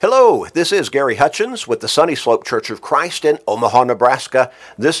Hello, this is Gary Hutchins with the Sunny Slope Church of Christ in Omaha, Nebraska.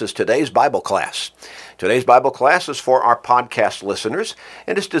 This is today's Bible class. Today's Bible class is for our podcast listeners,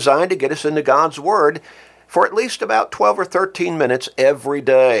 and it's designed to get us into God's Word for at least about 12 or 13 minutes every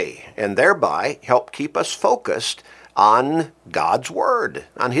day, and thereby help keep us focused on God's Word,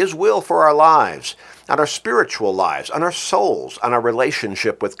 on His will for our lives, on our spiritual lives, on our souls, on our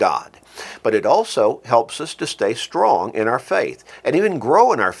relationship with God. But it also helps us to stay strong in our faith and even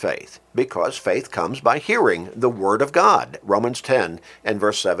grow in our faith, because faith comes by hearing the Word of God, Romans 10 and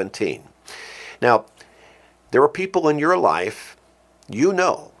verse 17. Now, there are people in your life,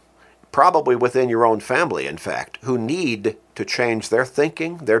 probably within your own family, in fact, who need to change their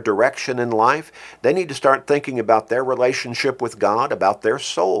thinking, their direction in life. They need to start thinking about their relationship with God, about their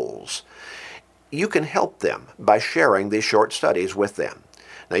souls. You can help them by sharing these short studies with them.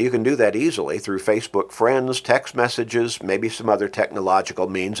 Now, you can do that easily through Facebook friends, text messages, maybe some other technological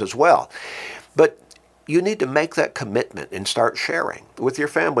means as well. But you need to make that commitment and start sharing with your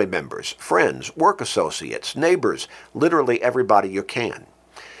family members, friends, work associates, neighbors, literally everybody you can.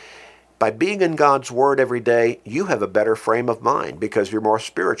 By being in God's Word every day, you have a better frame of mind because you're more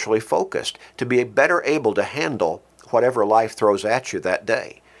spiritually focused to be better able to handle whatever life throws at you that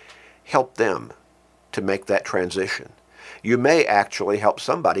day. Help them to make that transition. You may actually help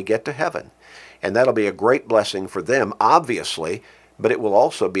somebody get to heaven, and that'll be a great blessing for them, obviously, but it will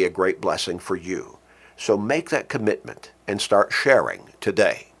also be a great blessing for you. So make that commitment and start sharing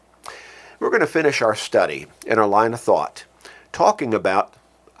today. We're going to finish our study in our line of thought, talking about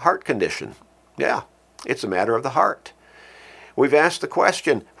heart condition. Yeah, it's a matter of the heart. We've asked the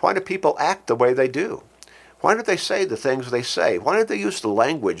question, why do people act the way they do? Why do they say the things they say? Why do they use the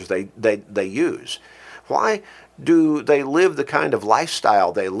language they use? Why do they live the kind of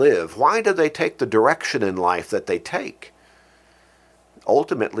lifestyle they live? Why do they take the direction in life that they take?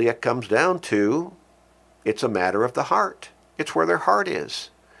 Ultimately, it comes down to it's a matter of the heart. It's where their heart is.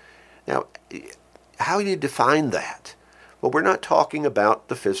 Now, how do you define that? Well, we're not talking about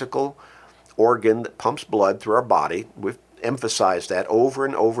the physical organ that pumps blood through our body. We've emphasized that over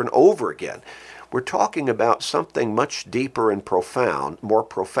and over and over again. We're talking about something much deeper and profound, more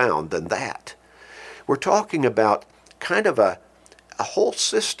profound than that. We're talking about kind of a whole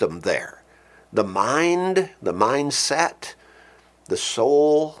system there. The mind, the mindset, the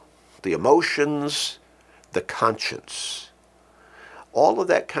soul, the emotions, the conscience. All of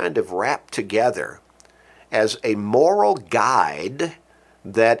that kind of wrapped together as a moral guide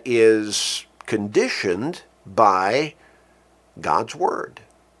that is conditioned by God's Word,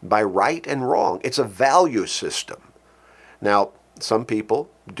 by right and wrong. It's a value system. Now, some people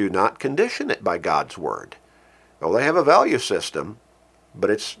do not condition it by God's Word. Well, they have a value system, but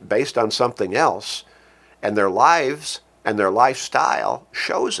it's based on something else, and their lives and their lifestyle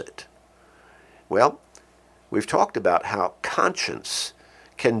shows it. Well, we've talked about how conscience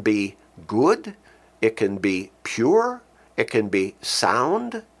can be good, it can be pure, it can be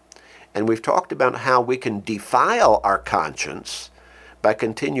sound, and we've talked about how we can defile our conscience by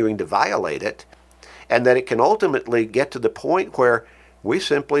continuing to violate it, and that it can ultimately get to the point where we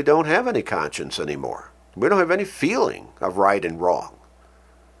simply don't have any conscience anymore. We don't have any feeling of right and wrong.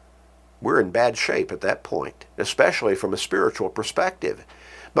 We're in bad shape at that point, especially from a spiritual perspective.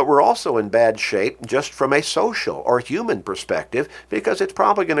 But we're also in bad shape just from a social or human perspective, because it's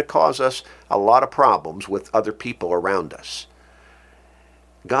probably going to cause us a lot of problems with other people around us.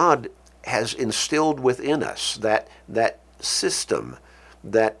 God has instilled within us that system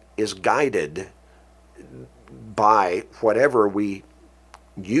that is guided by whatever we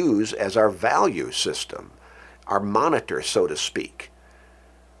use as our value system, our monitor, so to speak,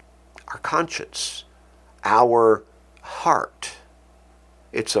 our conscience, our heart.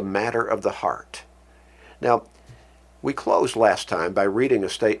 It's a matter of the heart. Now, we closed last time by reading a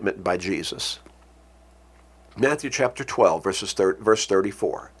statement by Jesus. Matthew chapter 12, verse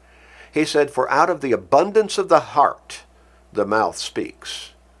 34. He said, "For out of the abundance of the heart, the mouth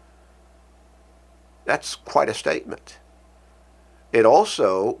speaks." That's quite a statement. It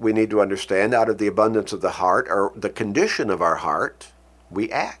also, we need to understand, out of the abundance of the heart, or the condition of our heart,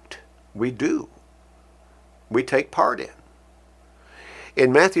 we act, we do, we take part in.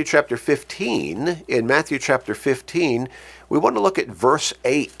 In Matthew chapter 15, we want to look at verse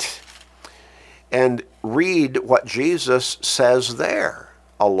 8 and read what Jesus says there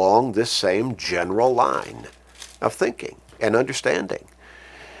along this same general line of thinking and understanding.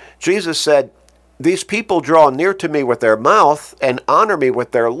 Jesus said, "These people draw near to me with their mouth and honor me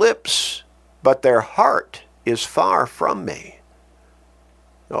with their lips, but their heart is far from me."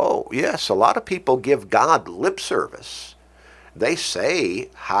 Oh, yes, a lot of people give God lip service. They say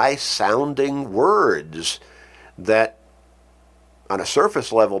high-sounding words that on a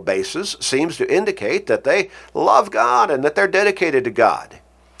surface level basis seems to indicate that they love God and that they're dedicated to God.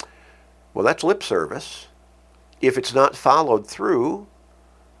 Well, that's lip service if it's not followed through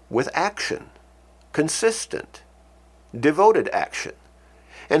with action, consistent, devoted action.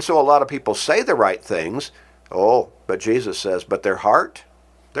 And so a lot of people say the right things, but Jesus says, but their heart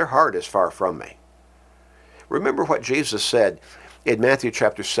is far from me. Remember what Jesus said in Matthew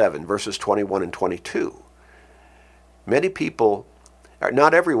chapter 7, verses 21 and 22.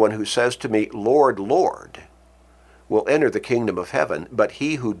 Not everyone who says to me, Lord, Lord, will enter the kingdom of heaven, but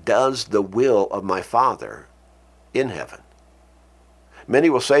he who does the will of my Father in heaven. Many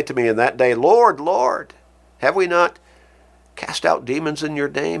will say to me in that day, Lord, Lord, have we not cast out demons in your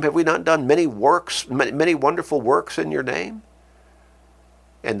name? Have we not done many wonderful works in your name?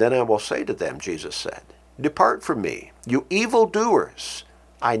 And then I will say to them, Jesus said, depart from me, you evildoers.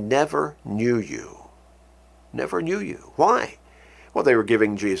 I never knew you. Never knew you. Why? Well, they were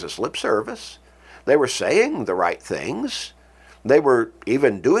giving Jesus lip service. They were saying the right things. They were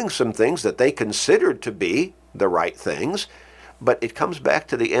even doing some things that they considered to be the right things. But it comes back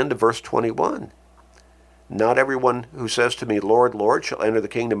to the end of verse 21. Not everyone who says to me, Lord, Lord, shall enter the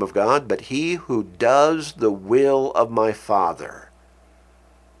kingdom of God, but he who does the will of my Father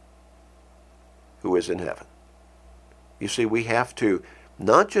who is in heaven. You see, we have to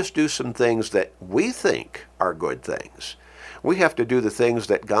not just do some things that we think are good things. We have to do the things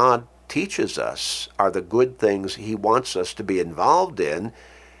that God teaches us are the good things he wants us to be involved in,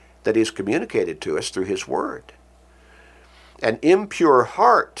 that he's communicated to us through his word. An impure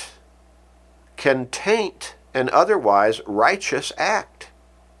heart can taint an otherwise righteous act.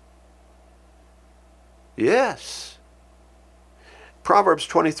 Yes. Proverbs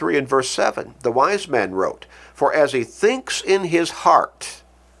 23 and verse 7, the wise man wrote, for as he thinks in his heart,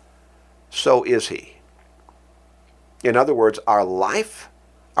 so is he. In other words, our lifestyle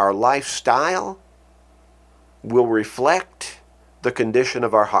will reflect the condition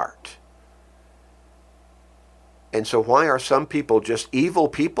of our heart. And so why are some people just evil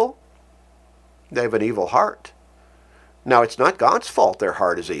people? They have an evil heart. Now, it's not God's fault their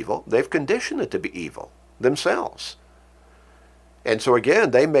heart is evil. They've conditioned it to be evil themselves. And so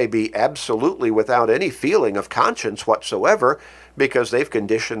again, they may be absolutely without any feeling of conscience whatsoever because they've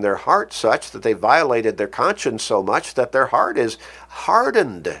conditioned their heart such that they violated their conscience so much that their heart is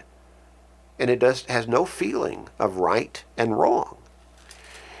hardened. And it has no feeling of right and wrong.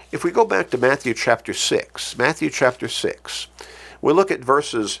 If we go back to Matthew chapter 6, we'll look at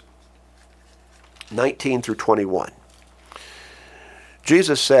verses 19 through 21.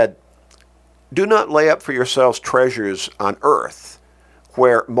 Jesus said, do not lay up for yourselves treasures on earth,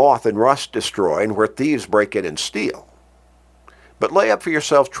 where moth and rust destroy, and where thieves break in and steal. But lay up for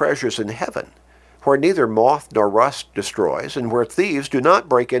yourselves treasures in heaven, where neither moth nor rust destroys, and where thieves do not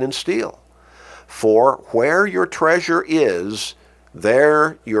break in and steal. For where your treasure is,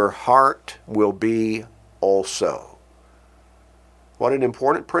 there your heart will be also. What an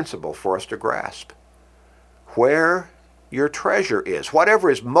important principle for us to grasp. Where your treasure is, whatever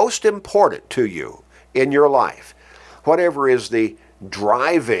is most important to you in your life, whatever is the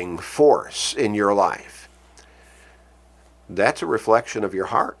driving force in your life, that's a reflection of your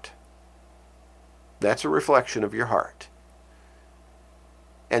heart. That's a reflection of your heart.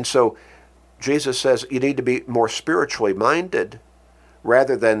 And so Jesus says you need to be more spiritually minded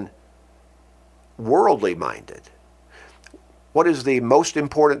rather than worldly minded. What is the most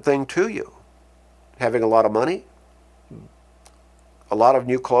important thing to you? Having a lot of money? A lot of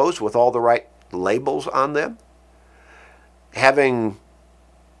new clothes with all the right labels on them? Having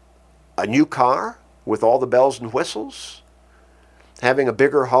a new car with all the bells and whistles? Having a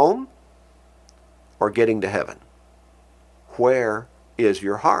bigger home? Or getting to heaven? Where is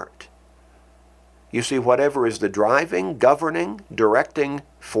your heart? You see, whatever is the driving, governing, directing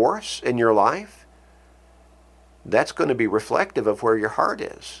force in your life, that's going to be reflective of where your heart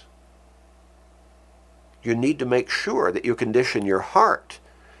is. You need to make sure that you condition your heart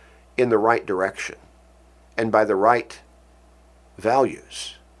in the right direction and by the right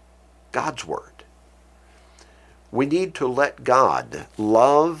values, God's Word. We need to let God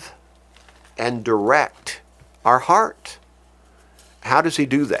love and direct our heart. How does he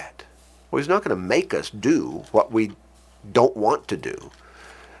do that? Well, he's not going to make us do what we don't want to do,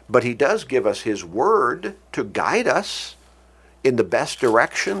 but he does give us his Word to guide us in the best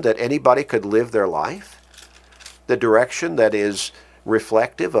direction that anybody could live their life, the direction that is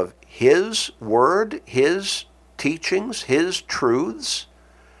reflective of his Word, his teachings, his truths,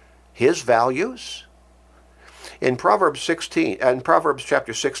 his values. In Proverbs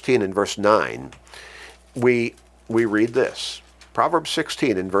chapter 16 and verse 9, we read this. Proverbs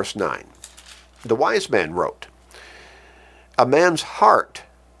 16 and verse 9. The wise man wrote, "A man's heart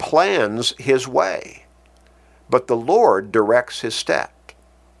plans his way, but the Lord directs his step."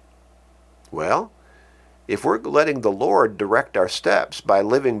 Well, if we're letting the Lord direct our steps by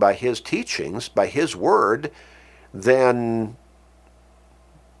living by his teachings, by his word, then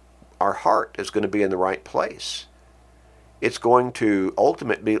our heart is going to be in the right place. It's going to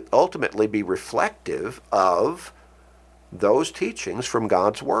ultimately be reflective of those teachings from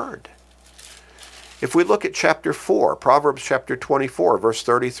God's word. If we look at chapter 4, Proverbs chapter 24, verse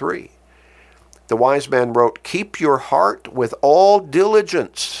 33, the wise man wrote, "Keep your heart with all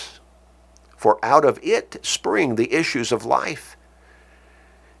diligence, for out of it spring the issues of life."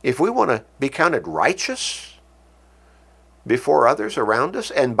 If we want to be counted righteous before others around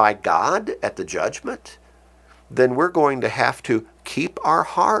us and by God at the judgment, then we're going to have to keep our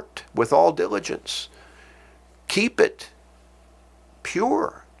heart with all diligence. Keep it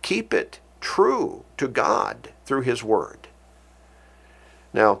pure. Keep it true to God through his word.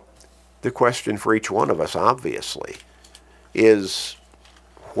 Now, the question for each one of us, obviously, is,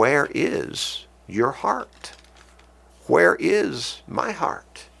 where is your heart? Where is my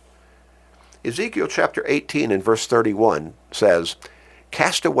heart? Ezekiel chapter 18 and verse 31 says,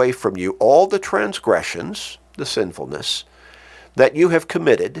 "Cast away from you all the transgressions," the sinfulness, "that you have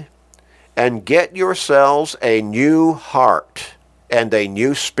committed, and get yourselves a new heart and a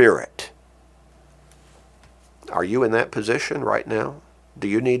new spirit." Are you in that position right now? Do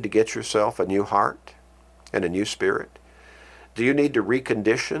you need to get yourself a new heart and a new spirit? Do you need to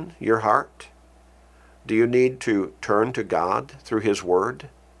recondition your heart? Do you need to turn to God through his word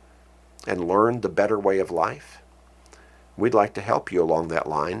and learn the better way of life? We'd like to help you along that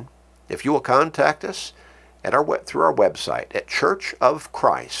line. If you will contact us at through our website at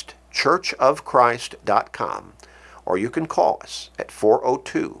churchofchrist.com, or you can call us at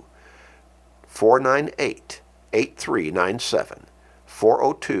 402-498-8397,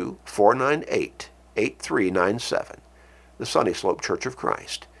 402-498-8397, the Sunny Slope Church of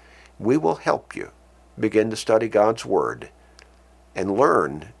Christ. We will help you begin to study God's Word and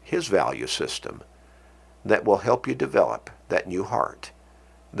learn his value system that will help you develop that new heart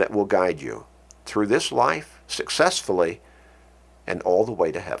that will guide you through this life successfully and all the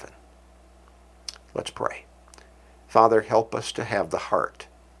way to heaven. Let's pray. Father, help us to have the heart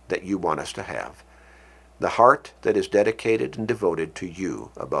that you want us to have, the heart that is dedicated and devoted to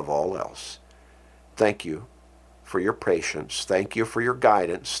you above all else. Thank you for your patience. Thank you for your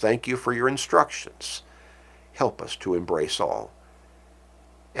guidance. Thank you for your instructions. Help us to embrace all,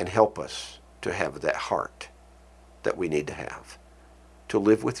 and help us to have that heart that we need to have, to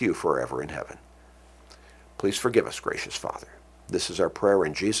live with you forever in heaven. Please forgive us, gracious Father. This is our prayer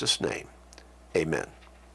in Jesus' name. Amen.